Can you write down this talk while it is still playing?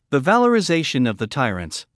The Valorization of the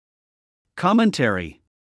Tyrants. Commentary.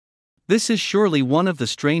 This is surely one of the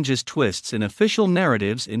strangest twists in official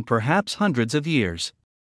narratives in perhaps hundreds of years.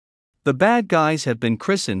 The bad guys have been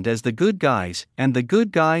christened as the good guys, and the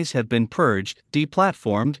good guys have been purged,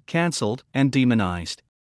 deplatformed, cancelled, and demonized.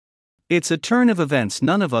 It's a turn of events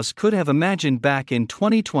none of us could have imagined back in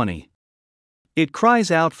 2020. It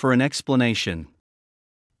cries out for an explanation.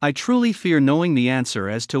 I truly fear knowing the answer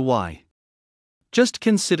as to why. Just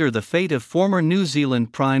consider the fate of former New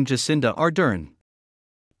Zealand Prime Jacinda Ardern.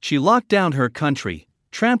 She locked down her country,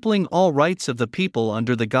 trampling all rights of the people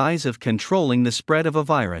under the guise of controlling the spread of a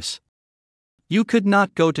virus. You could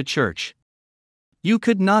not go to church. You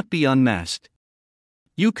could not be unmasked.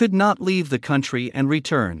 You could not leave the country and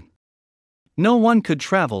return. No one could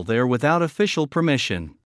travel there without official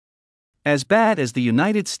permission. As bad as the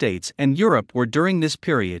United States and Europe were during this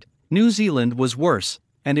period, New Zealand was worse,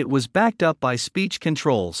 and it was backed up by speech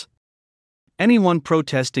controls. Anyone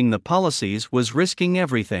protesting the policies was risking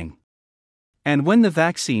everything. And when the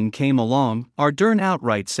vaccine came along, Ardern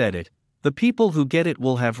outright said it: the people who get it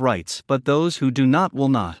will have rights, but those who do not will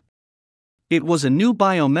not. It was a new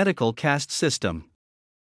biomedical caste system.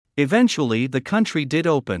 Eventually, the country did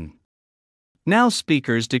open. Now,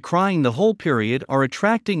 speakers decrying the whole period are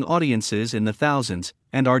attracting audiences in the thousands,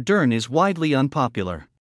 and Ardern is widely unpopular.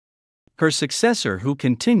 Her successor, who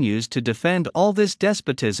continues to defend all this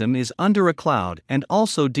despotism, is under a cloud and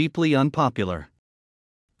also deeply unpopular.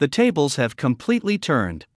 The tables have completely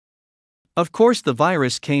turned. Of course, the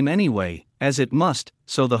virus came anyway, as it must,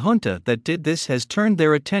 so the junta that did this has turned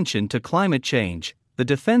their attention to climate change, the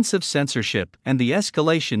defense of censorship, and the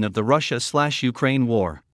escalation of the Russia-Ukraine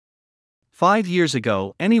war. 5 years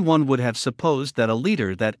ago, anyone would have supposed that a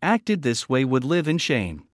leader that acted this way would live in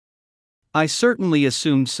shame. I certainly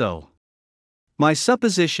assumed so. My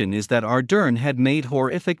supposition is that Ardern had made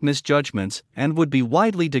horrific misjudgments and would be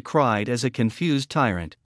widely decried as a confused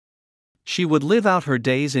tyrant. She would live out her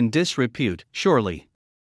days in disrepute, surely.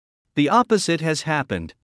 The opposite has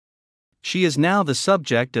happened. She is now the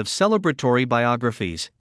subject of celebratory biographies.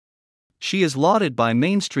 She is lauded by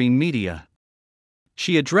mainstream media.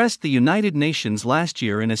 She addressed the United Nations last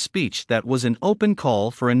year in a speech that was an open call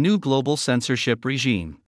for a new global censorship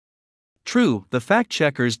regime. True, the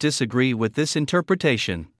fact-checkers disagree with this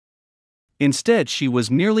interpretation. Instead, she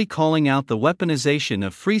was merely calling out the weaponization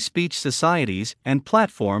of free speech societies and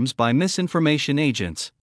platforms by misinformation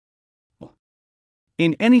agents.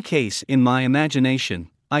 In any case, in my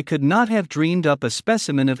imagination, I could not have dreamed up a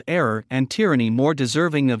specimen of error and tyranny more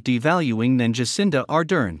deserving of devaluing than Jacinda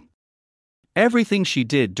Ardern. Everything she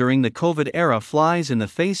did during the COVID era flies in the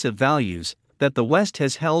face of values that the West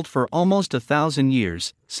has held for almost 1,000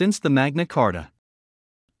 years, since the Magna Carta.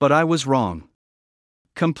 But I was wrong.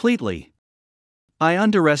 Completely. I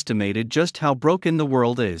underestimated just how broken the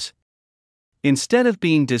world is. Instead of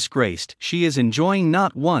being disgraced, she is enjoying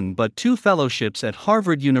not one but 2 fellowships at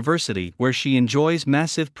Harvard University, where she enjoys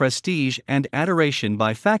massive prestige and adoration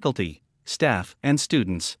by faculty, staff, and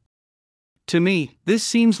students. To me, this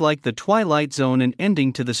seems like the Twilight Zone, an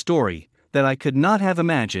ending to the story that I could not have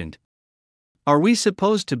imagined. Are we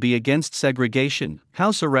supposed to be against segregation,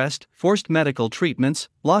 house arrest, forced medical treatments,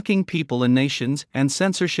 locking people in nations, and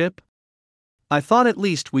censorship? I thought at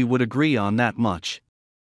least we would agree on that much.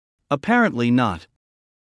 Apparently not.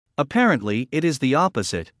 Apparently, it is the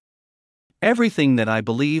opposite. Everything that I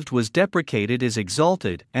believed was deprecated is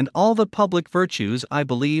exalted, and all the public virtues I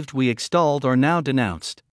believed we extolled are now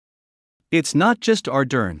denounced. It's not just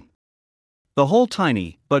Ardern. The whole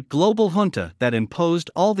tiny, but global junta that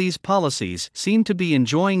imposed all these policies seem to be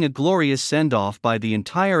enjoying a glorious send-off by the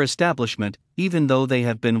entire establishment, even though they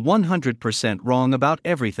have been 100% wrong about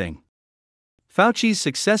everything. Fauci's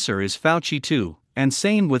successor is Fauci too, and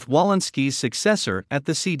same with Walensky's successor at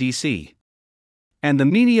the CDC. And the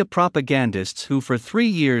media propagandists who for 3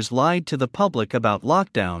 years lied to the public about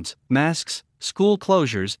lockdowns, masks, school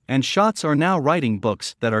closures, and shots are now writing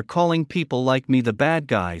books that are calling people like me the bad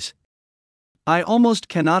guys. I almost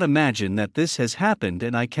cannot imagine that this has happened,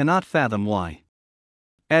 and I cannot fathom why.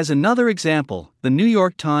 As another example, the New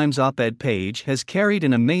York Times op-ed page has carried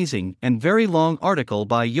an amazing and very long article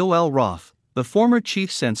by Yoel Roth, the former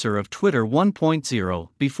chief censor of Twitter 1.0,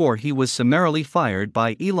 before he was summarily fired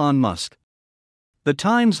by Elon Musk. The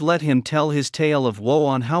Times let him tell his tale of woe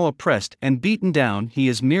on how oppressed and beaten down he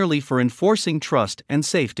is merely for enforcing trust and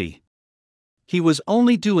safety. He was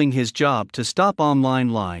only doing his job to stop online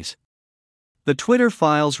lies. The Twitter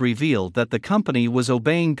files revealed that the company was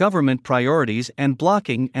obeying government priorities and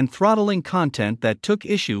blocking and throttling content that took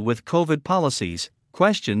issue with COVID policies,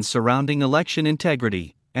 questions surrounding election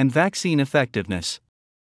integrity, and vaccine effectiveness.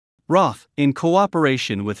 Roth, in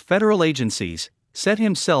cooperation with federal agencies, set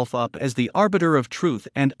himself up as the arbiter of truth,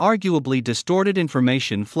 and arguably distorted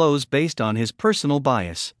information flows based on his personal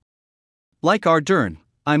bias. Like Ardern,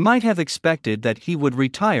 I might have expected that he would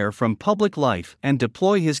retire from public life and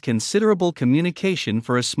deploy his considerable communication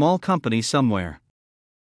for a small company somewhere.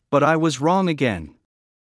 But I was wrong again.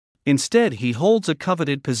 Instead, he holds a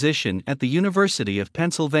coveted position at the University of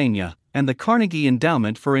Pennsylvania and the Carnegie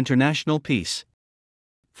Endowment for International Peace.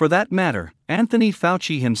 For that matter, Anthony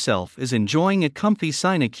Fauci himself is enjoying a comfy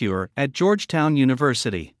sinecure at Georgetown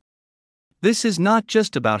University. This is not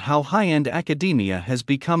just about how high-end academia has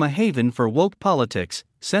become a haven for woke politics,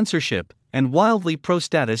 censorship, and wildly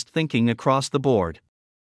pro-statist thinking across the board.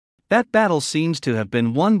 That battle seems to have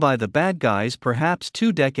been won by the bad guys perhaps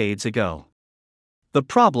 2 decades ago. The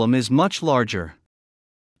problem is much larger.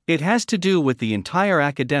 It has to do with the entire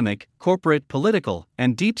academic, corporate, political,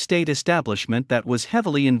 and deep state establishment that was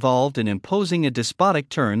heavily involved in imposing a despotic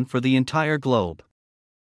turn for the entire globe.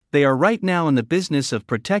 They are right now in the business of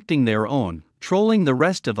protecting their own, trolling the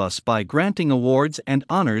rest of us by granting awards and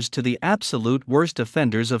honors to the absolute worst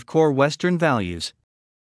offenders of core Western values.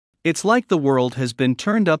 It's like the world has been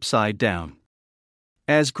turned upside down.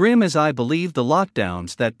 As grim as I believe the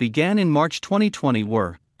lockdowns that began in March 2020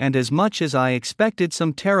 were, and as much as I expected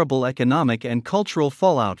some terrible economic and cultural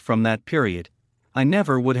fallout from that period, I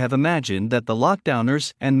never would have imagined that the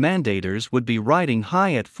lockdowners and mandators would be riding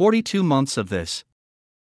high at 42 months of this.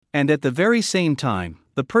 And at the very same time,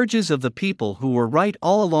 the purges of the people who were right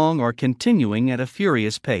all along are continuing at a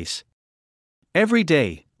furious pace. Every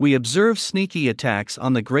day, we observe sneaky attacks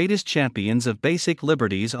on the greatest champions of basic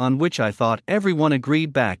liberties on which I thought everyone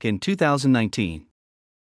agreed back in 2019.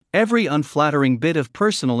 Every unflattering bit of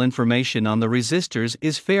personal information on the resistors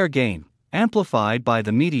is fair game, amplified by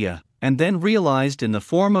the media, and then realized in the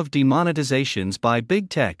form of demonetizations by big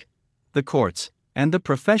tech, the courts, and the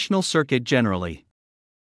professional circuit generally.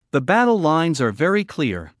 The battle lines are very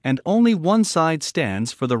clear, and only one side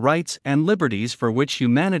stands for the rights and liberties for which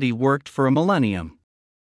humanity worked for a millennium.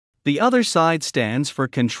 The other side stands for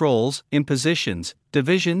controls, impositions,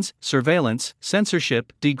 divisions, surveillance,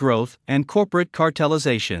 censorship, degrowth, and corporate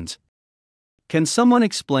cartelizations. Can someone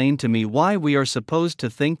explain to me why we are supposed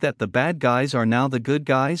to think that the bad guys are now the good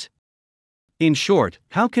guys? In short,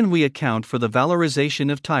 how can we account for the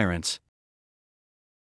valorization of tyrants?